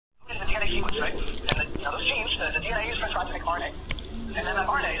genes, the DNA is transcribed to make RNA, and then that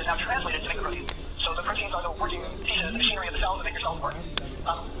RNA is now translated to make the protein. So the proteins are the working pieces, the machinery of the cells that make your cells work.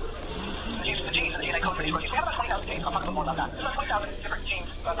 The genes and the DNA code for these proteins. We have about 20,000 genes. I'll talk a little more about that. There's about 20,000 different genes,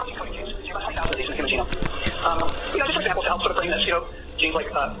 protein coding genes. So you have about 20,000 of these in the human genome. Just for example, to help sort of bring this, genes like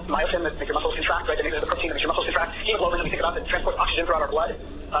myosin that make your muscles contract, right? They make the protein that makes your muscles contract. Hemoglobin that we think about that transports oxygen throughout our blood.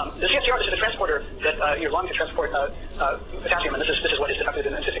 The CFTR, this is the transporter that your lung can transport potassium, and this is what is detected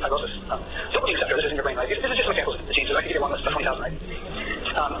in cystic fibrosis. Dopamine receptor, this is in your brain, right? This is just examples of the genes. So I can give you one list of 20,000, right?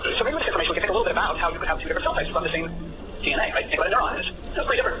 So maybe with this information, we can think a little bit about how you could have two different cell types from the same DNA, right? Think about a neuron. It's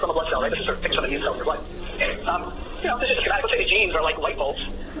pretty different from a blood cell, right? This is sort of think of some immune cells in your blood. This is just schematic. Let's say the genes are like light bulbs.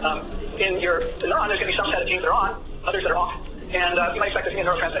 In your neuron, there's going to be some set of genes that are on, others that are off. And you might expect there to be a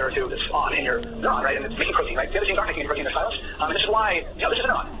neurotransmitter or two that's on in your neuron, right? And it's making protein, right? The other genes aren't making any protein, they're silent. And this is why, this is a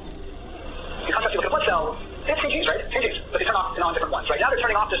neuron. In contrast, you look at a blood cell, they have same genes, right? Same genes, but they turn off and on different ones, right? Now they're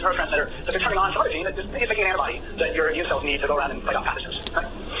turning off this neurotransmitter, but they're turning on some other gene that is making an antibody that your immune cells need to go around and fight off pathogens,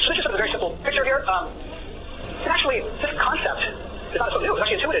 right? So this is just a very simple picture here. And actually, this concept is not so new. It was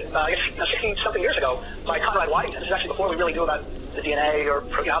actually intuited, 60-something years ago by Conrad Waddington. This is actually before we really knew about the DNA or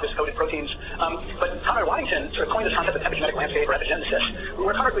how this coded proteins. But Conrad Waddington sort of coined this concept of epigenetic landscape or epigenesis,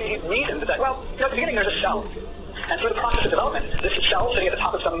 where Conrad reasoned that, at the beginning there's a cell. And through the process of development, this cell sitting at the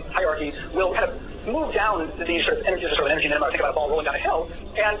top of some hierarchy will kind of move down these sort of energy, minima, think about a ball rolling down a hill,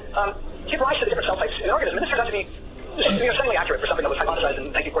 and give rise to the different cell types in an organism. And this turns out to be suddenly accurate for something that was hypothesized in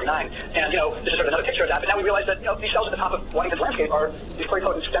 1949. And, this is sort of another picture of that. But now we realize that, these cells at the top of Waddington's landscape are these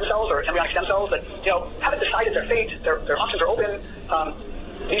pluripotent stem cells or embryonic stem cells that, haven't decided their fate. Their options are open.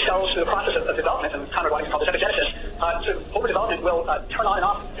 These cells, through the process of development, and Conrad Waddington called this epigenesis, over development will turn on and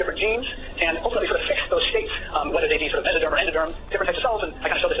off different genes and ultimately sort of fix those states, whether they be sort of mesoderm or endoderm, different types of cells. And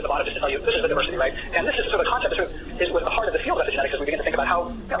I kind of showed this at the bottom just to tell you this is the diversity, right? And this is sort of a concept that is with the heart of the field of epigenetics as we begin to think about how,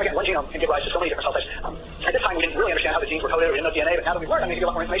 again, one genome can give rise to so many different cell types. At this time, we didn't really understand how the genes were coded. We didn't know DNA, but now that we've learned, we can get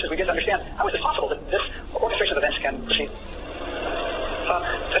a lot more information. We begin to understand how is it possible that this orchestration of events can proceed.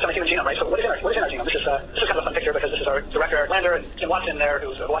 That's on the human genome, right? So what is in our genome? This is kind of a fun picture because this is our director, Eric Lander, and Jim Watson there,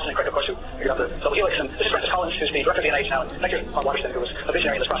 who's Watson and Crick, of course, who figured out the double helix. And this is Francis Collins, who's the director of the NIH now, and Dr. Paul Waterston, who was a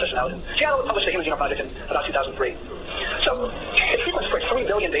visionary in this process now. And Seattle published the Human Genome Project in about 2003. So it's sequenced for 3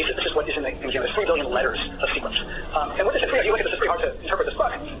 billion bases. This is what is in the genome. It's 3 billion letters of sequence. And what this is, if you look at this, it's pretty hard to interpret this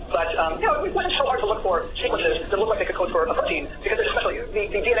book. But, it wasn't so hard to look for sequences that look like they could code for a protein because there's especially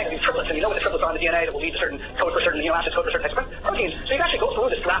the DNA, these triplets, and you know what the triplets are in the DNA that will lead to certain code for certain amino acids, code for certain types of proteins. So you can actually go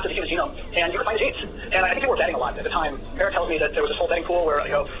through this draft of the human genome and you can find the genes. And I think people were betting a lot at the time. Eric tells me that there was this whole betting pool where,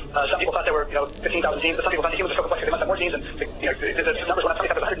 some people thought there were, 15,000 genes, but some people thought the humans were so complex they must have more genes, and the numbers went up.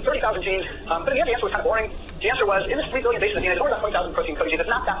 Somebody thought there was 130,000 genes. But in the end, the answer was kind of boring. The answer was, in this 3 billion bases of DNA, there's only about 20,000 protein coding genes. It's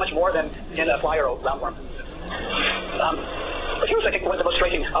not that much more than in a fly or a roundworm. But here's, I think, one of the most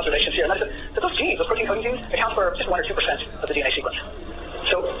striking observations here, and that is that those genes, those protein coding genes, account for just 1 or 2% of the DNA sequence.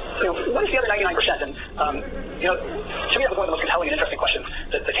 So, what is the other 99%? And, to me, that was one of the most compelling and interesting questions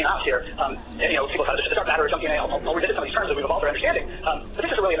that came out here. People thought, does it matter or junk DNA? I'll revisit some of these terms that we've evolved our understanding. But this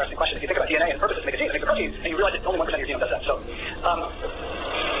is a really interesting question. If you think about DNA and the purpose is to make a gene, to make a protein, and you realize that only 1% of your genome does that. So,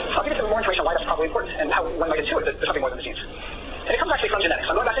 I'll give you some more information on why that's probably important and how one might intuit that there's something more than the genes. And it comes actually from genetics.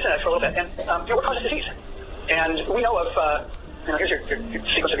 I'm going back to genetics for a little bit. And, what causes disease? And we know of, here's your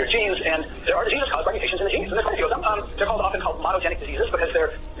sequence of your genes, and there are diseases caused by mutations in the genes, and there's quite a few of them. They're often called monogenic diseases because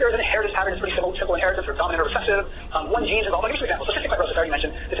there's an inheritance pattern. It's pretty simple inheritance. They're dominant or recessive. One gene's involved. I'll give you some examples. So cystic fibrosis, I already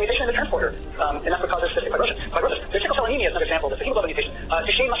mentioned, is a mutation in the transporter, and that's what causes cystic fibrosis. There's sickle cell anemia is another example. There's a hemoglobin mutation.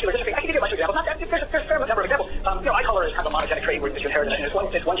 Duchenne muscular dystrophy. I can give you a bunch of examples. There's a fair number of examples. Eye color is kind of a monogenic trait where you inherit it, and it's one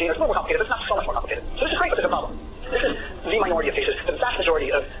gene. It's a little more complicated, but it's not so much more complicated. So this is great, but there's a problem. This is the minority of cases. The vast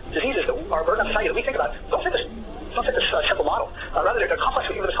majority of diseases that are a burden on society that we think about don't fit this simple model. Rather, they're complex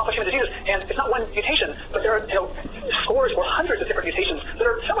human diseases, and it's not one mutation, but there are scores or hundreds of different mutations that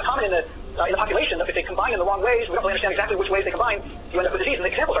are somewhat common in the population. That if they combine in the wrong ways, we don't really understand exactly which ways they combine, you end up with disease. And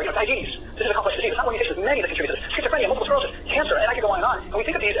the examples are diabetes. This is a complex disease. It's not one mutation. There's many that contribute to this. Schizophrenia, multiple sclerosis, cancer, and I could go on and on. And we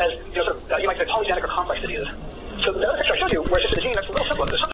think of these as you might say polygenic or complex diseases. So the other picture I showed you, where it's just a gene that's a little simpler.